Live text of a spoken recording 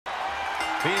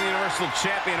Being the Universal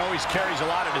Champion always carries a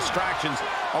lot of distractions,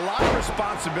 a lot of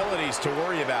responsibilities to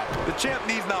worry about. The champ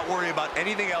needs not worry about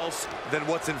anything else than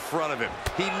what's in front of him.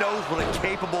 He knows what a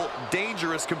capable,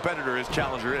 dangerous competitor his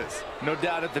challenger is. No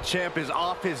doubt if the champ is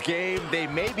off his game, they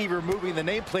may be removing the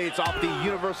nameplates off the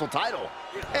Universal title.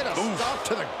 And a stop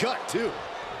to the gut, too.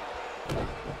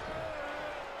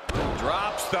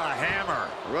 Drops the hammer.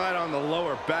 Right on the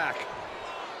lower back.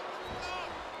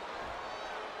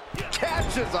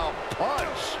 Catches a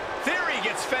punch. Theory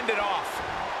gets fended off.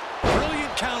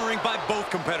 Brilliant countering by both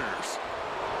competitors.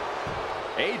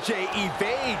 AJ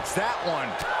evades that one.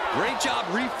 Great job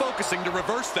refocusing to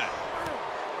reverse that.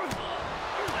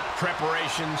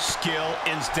 Preparation, skill,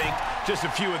 instinct, just a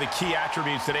few of the key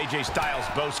attributes that AJ Styles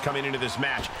boasts coming into this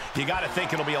match. You got to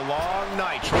think it'll be a long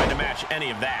night trying to match any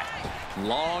of that.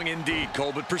 Long indeed,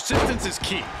 Cole, but persistence is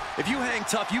key. If you hang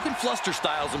tough, you can fluster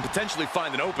Styles and potentially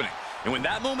find an opening. And when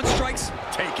that moment strikes,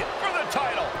 take it. For the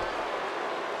title.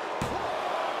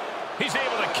 He's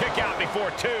able to kick out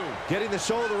before 2. Getting the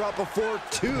shoulder up before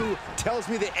 2 tells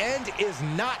me the end is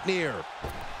not near.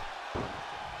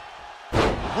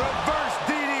 Reverse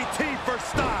DDT for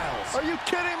Styles. Are you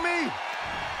kidding me?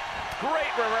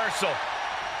 Great reversal.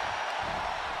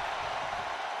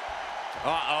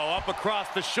 Uh-oh, up across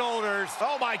the shoulders.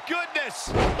 Oh, my goodness.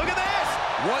 Look at this.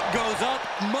 What goes up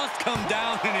must come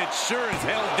down, and it sure as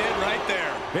hell did right there.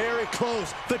 Very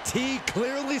close. Fatigue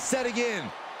clearly setting in.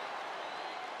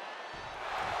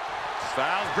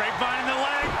 Styles grapevine in the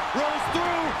leg. Rolls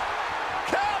through.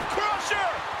 Calf crusher.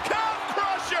 Calf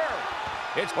crusher.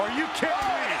 Are you kidding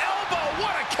me? An elbow.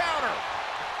 What a counter.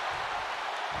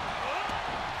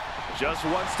 Just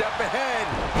one step ahead.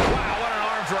 Wow, what an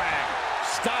arm drag.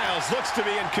 Styles looks to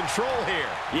be in control here.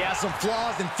 Yeah, some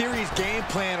flaws in Theory's game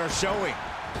plan are showing.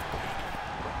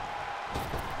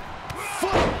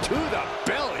 Foot to the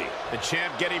belly. The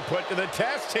champ getting put to the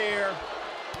test here.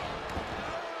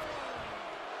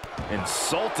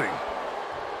 Insulting.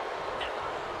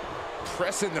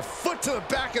 Pressing the foot to the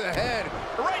back of the head.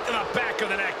 Right to the back of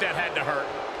the neck. That had to hurt.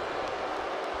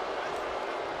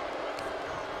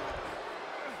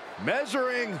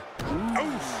 Measuring.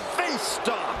 Oh, face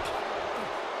stomp.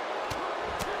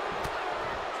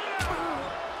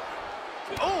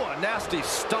 Oh, a nasty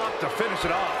stomp to finish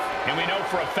it off. And we know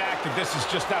for a fact that this is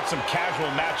just not some casual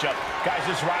matchup. Guys,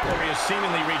 this rivalry has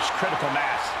seemingly reached critical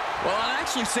mass. Well, I'd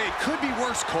actually say it could be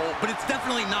worse, Cole, but it's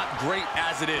definitely not great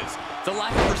as it is. The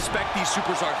lack of respect these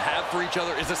superstars have for each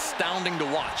other is astounding to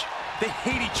watch. They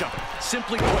hate each other,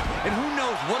 simply put, and who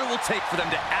knows what it will take for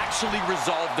them to actually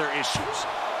resolve their issues.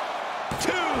 2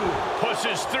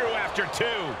 pushes through after 2.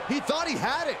 He thought he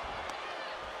had it.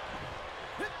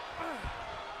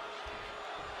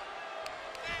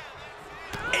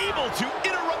 Able to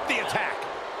interrupt the attack.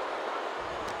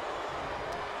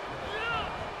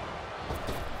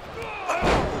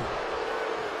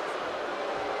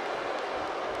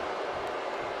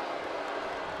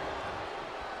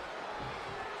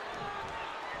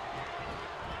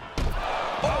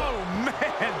 Oh,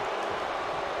 man.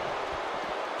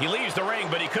 He leaves the ring,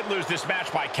 but he could lose this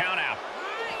match by countout.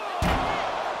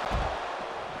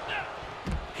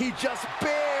 He just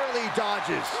barely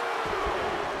dodges.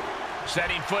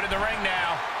 Setting foot in the ring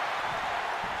now.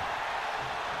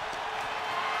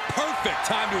 Perfect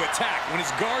time to attack when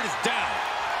his guard is down.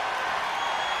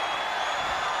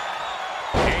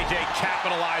 AJ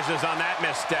capitalizes on that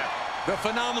misstep. The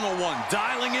phenomenal one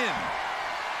dialing in.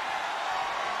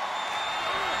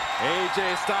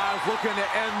 AJ Styles looking to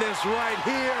end this right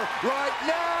here, right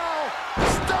now.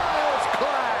 Styles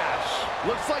clash.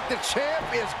 Looks like the champ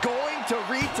is going to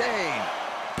retain.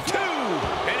 2,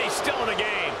 and he's still in the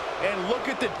game. And look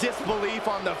at the disbelief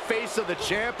on the face of the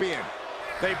champion.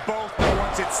 They both know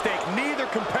what's at stake. Neither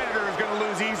competitor is going to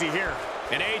lose easy here.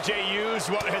 And AJ used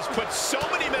what has put so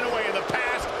many men away in the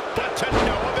past, but to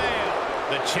no avail.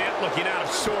 The champ looking out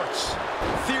of sorts.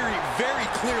 Theory very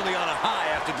clearly on a high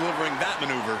after delivering that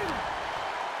maneuver.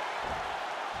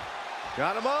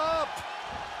 Got him up.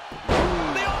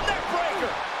 The old neck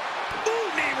breaker. Ooh,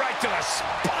 knee right to the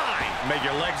spine. Make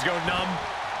your legs go numb.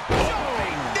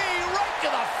 Jumping knee right to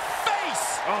the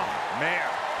face. Oh, man.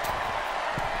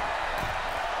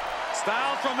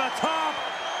 Styles from the top.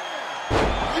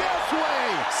 Yes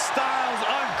way. Styles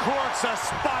uncorks a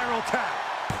spiral tap.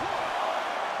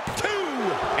 2.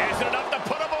 Is it enough to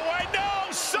put him away?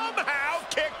 No, somehow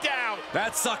kicked out.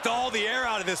 That sucked all the air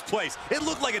out of this place. It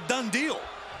looked like a done deal.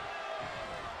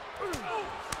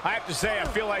 I have to say, I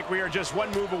feel like we are just one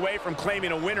move away from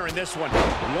claiming a winner in this one.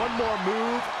 One more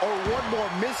move or one more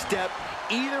misstep,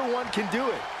 either one can do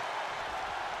it.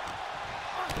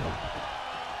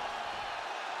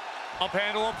 Up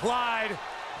handle applied.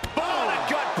 Oh, a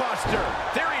gut buster.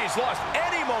 Theory's lost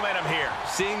any momentum here.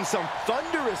 Seeing some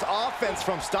thunderous offense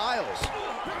from Styles.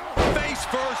 Face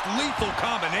first, lethal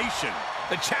combination.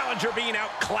 The challenger being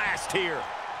outclassed here.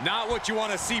 Not what you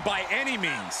want to see by any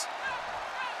means.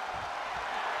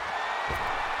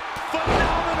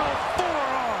 Phenomenal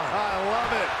forearm. I love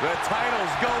it. The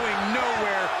title's going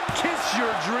nowhere. Kiss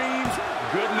your dreams.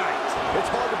 Good night. It's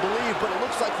hard to believe, but it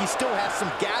looks like he still has some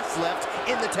gas left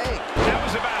in the tank. That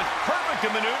was about as perfect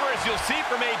a maneuver as you'll see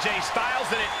from AJ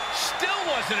Styles, and it still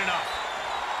wasn't enough.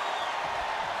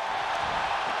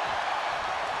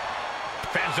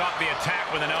 Fends off the attack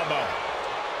with an elbow.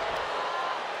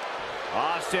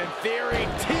 Austin Theory,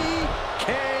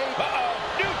 TK. Uh-oh,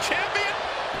 new champion?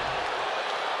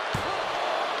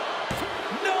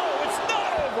 No, it's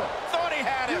not over. Thought he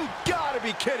had it. You gotta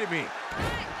be kidding me.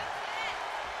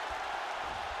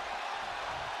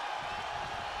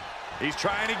 He's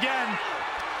trying again.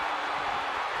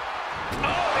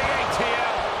 Oh, the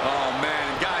ATL. Oh, man.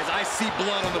 And guys, I see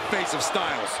blood on the face of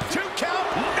Styles. 2 count?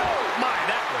 No, my,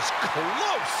 that was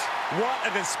close. What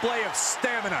a display of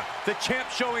stamina. The champ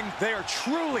showing they are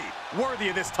truly worthy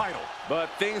of this title.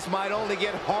 But things might only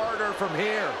get harder from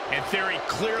here. And Theory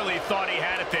clearly thought he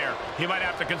had it there. He might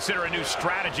have to consider a new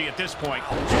strategy at this point.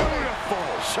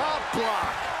 Beautiful shot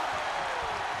block.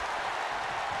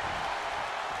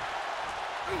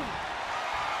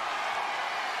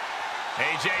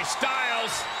 AJ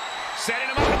Styles setting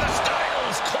him up with the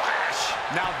Styles Clash.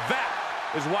 Now that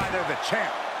is why they're the champ.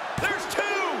 There's 2.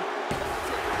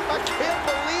 I can't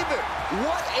believe it.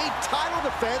 What a title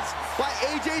defense by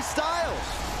AJ Styles.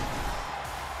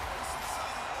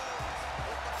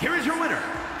 Here is your winner,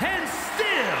 and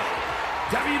still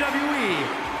WWE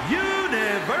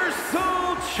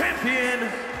Universal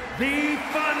Champion, the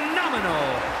phenomenal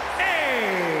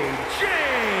AJ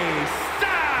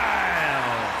Styles.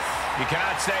 You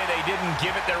cannot say they didn't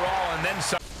give it their all and then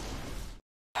some.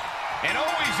 And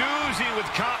always oozing with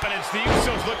confidence, the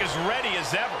Usos look as ready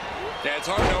as ever. Yeah, it's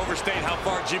hard to overstate how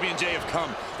far GB&J have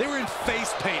come. They were in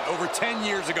face paint over 10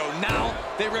 years ago. Now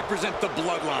they represent the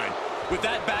bloodline. With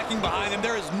that backing behind them,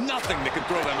 there is nothing that can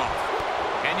throw them off.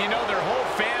 And you know their whole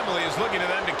family is looking to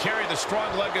them to carry the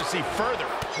strong legacy further.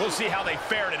 We'll see how they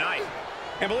fare tonight.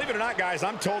 And believe it or not, guys,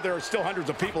 I'm told there are still hundreds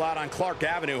of people out on Clark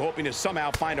Avenue hoping to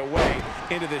somehow find a way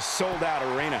into this sold-out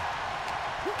arena.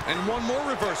 And one more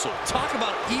reversal. Talk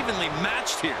about evenly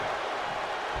matched here.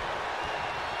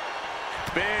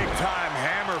 Big-time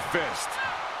hammer fist.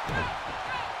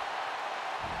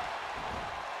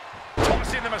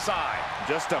 Tossing them aside.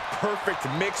 Just a perfect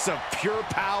mix of pure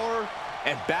power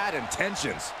and bad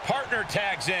intentions. Partner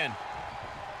tags in.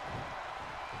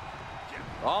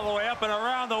 All the way up and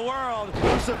around the world.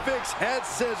 Crucifix head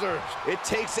scissors. It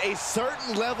takes a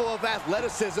certain level of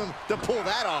athleticism to pull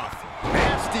that off.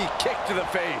 Nasty kick to the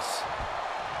face.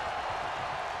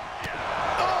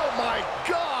 Oh my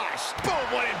gosh! Boom,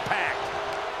 what impact.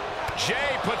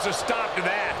 Jay puts a stop to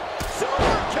that.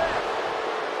 Super kick!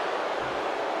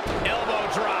 Elbow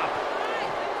drop.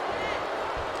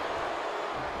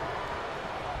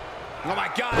 Oh my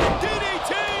God,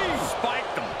 DDT!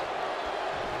 Spiked him.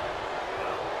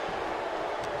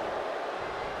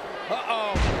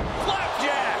 Uh-oh,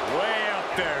 flapjack! Way up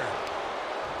there.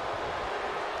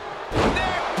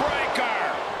 Neck breaker!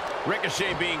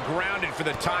 Ricochet being grounded for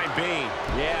the time being.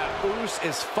 Yeah, Usos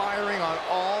is firing on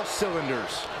all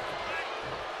cylinders.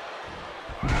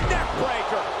 Neck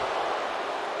breaker!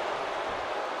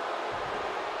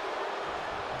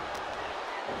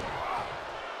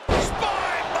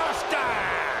 Spine buster!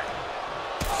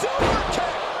 Super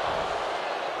kick!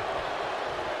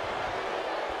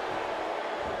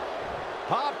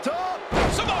 Popped up!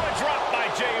 Samoa drop by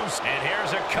James. And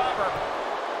here's a cover.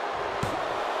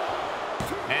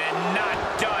 And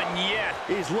not done yet.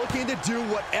 He's looking to do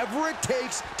whatever it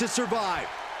takes to survive.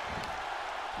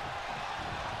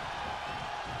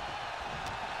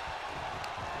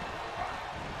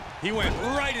 He went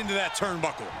right into that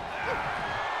turnbuckle.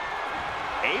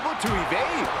 Able to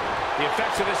evade. The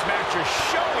effects of this match are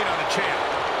showing on the champ.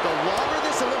 The longer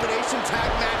this elimination tag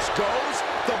match goes,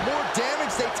 the more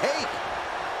damage they take.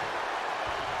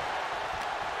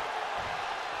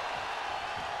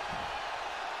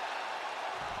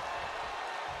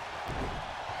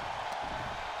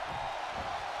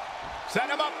 Set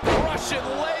him up, Russian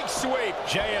leg sweep.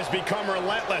 Jay has become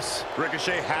relentless.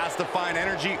 Ricochet has to find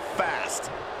energy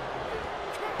fast.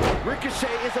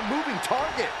 Ricochet is a moving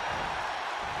target.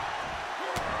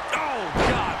 Oh,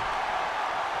 God.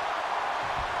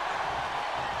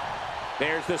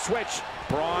 There's the switch.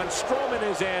 Braun Strowman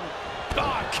is in.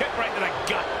 Oh, kick right to the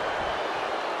gut.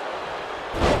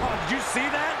 Oh, you see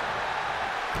that?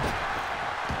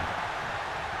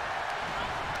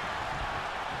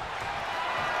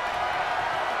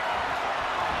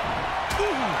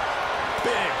 Ooh,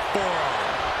 big forearm.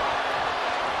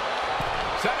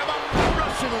 Set him up.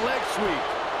 Russian leg sweep.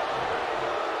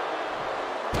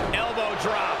 Elbow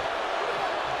drop.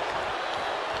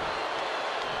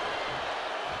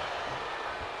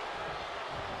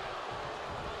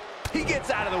 He gets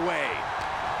out of the way.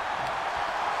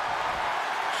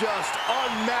 Just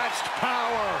unmatched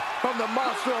power from the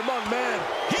monster among men.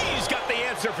 He's got the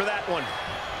answer for that one.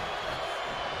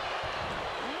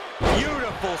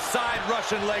 Beautiful side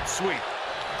Russian leg sweep.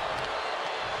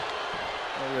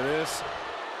 Look at this.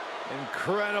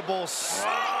 Incredible.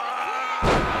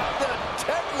 The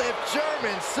deadlift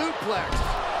German suplex.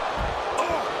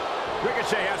 Oh.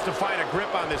 Ricochet has to find a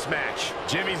grip on this match.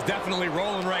 Jimmy's definitely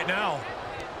rolling right now.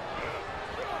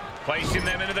 Placing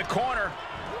them into the corner.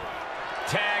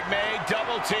 Tag made,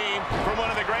 double team from one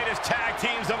of the greatest tag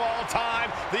teams of all time.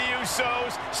 The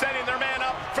Usos setting their man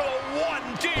up for the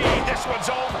 1D. This one's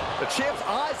over. The champ's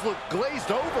eyes look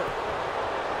glazed over.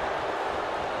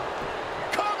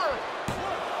 Cover.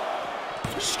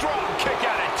 Strong kick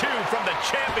out at 2 from the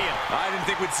champion. I didn't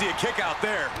think we'd see a kick out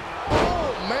there.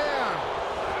 Oh, man.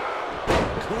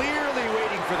 Clearly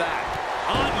waiting for that.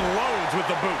 Unloads with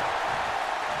the boot.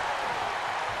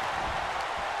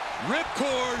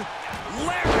 Ripcord,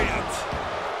 lariat.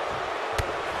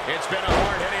 It's been a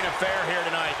hard-hitting affair here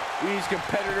tonight. These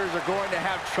competitors are going to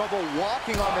have trouble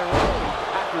walking on their own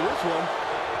after this one.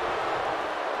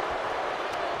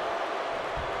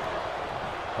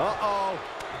 Uh-oh.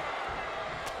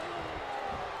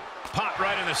 Pop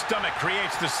right in the stomach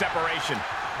creates the separation.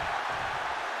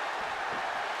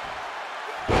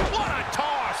 What a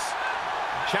toss!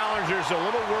 Challenger's a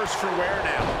little worse for wear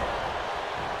now.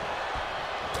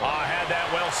 Oh, had that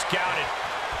well scouted.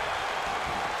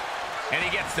 And he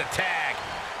gets the tag.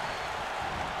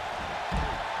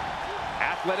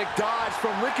 Athletic dodge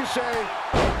from Ricochet.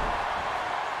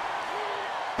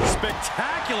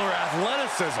 Spectacular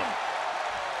athleticism.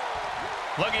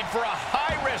 Looking for a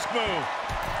high-risk move.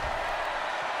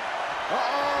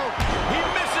 Uh-oh. He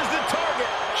misses the target.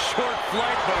 Short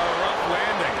flight, but a rough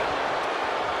landing.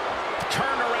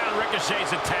 Turn around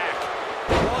Ricochet's attack.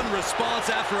 One response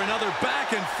after another.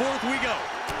 Back and forth we go.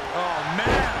 Oh,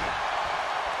 man.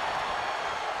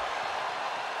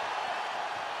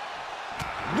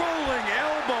 Rolling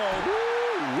elbow.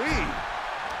 Woo-wee.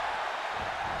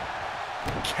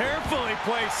 Carefully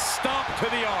placed stomp to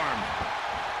the arm.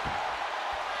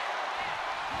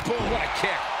 Boom, what a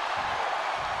kick.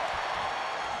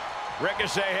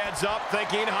 Ricochet heads up,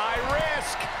 thinking high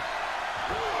risk.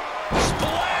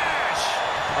 Splash!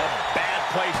 A bad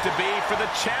place to be for the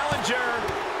challenger.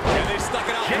 And they stuck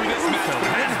it out through this match.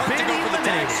 But it's hard to go for the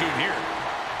tag soon here.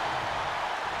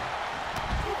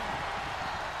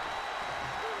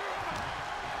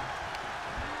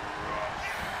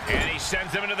 And he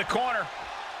sends him into the corner.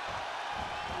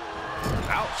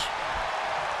 Ouch.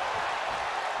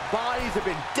 Bodies have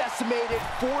been decimated,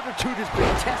 fortitude has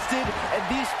been tested, and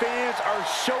these fans are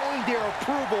showing their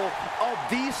approval of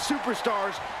these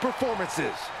superstars'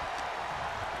 performances.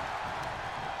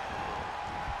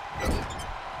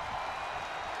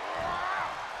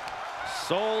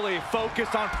 Solely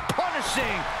focused on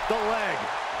punishing the leg.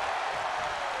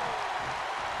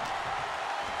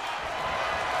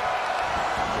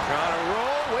 Gotta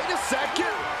roll, wait a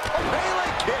second, a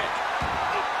melee kick.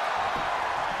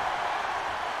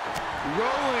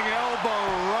 Rolling elbow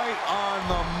right on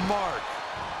the mark.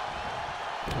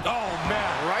 Oh,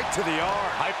 man, right to the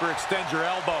arm. Hyperextend your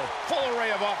elbow. Full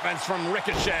array of offense from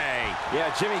Ricochet.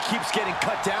 Yeah, Jimmy keeps getting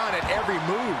cut down at every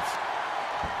move.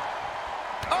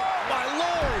 Oh, my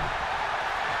Lord!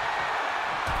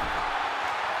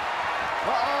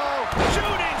 Uh-oh!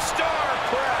 Shooting star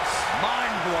press.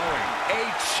 Mind-blowing.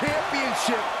 A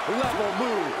championship-level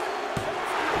move.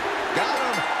 Got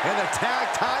him, and the tag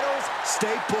titles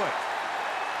stay put.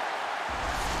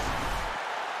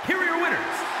 Here are your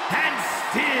winners, and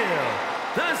still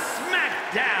the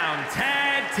Smackdown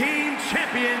Tag Team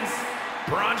Champions,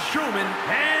 Braun Strowman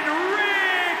and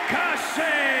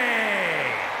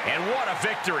Ricochet! And what a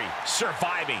victory,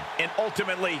 surviving and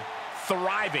ultimately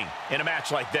thriving in a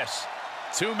match like this.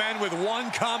 Two men with one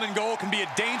common goal can be a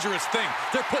dangerous thing.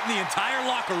 They're putting the entire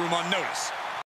locker room on notice.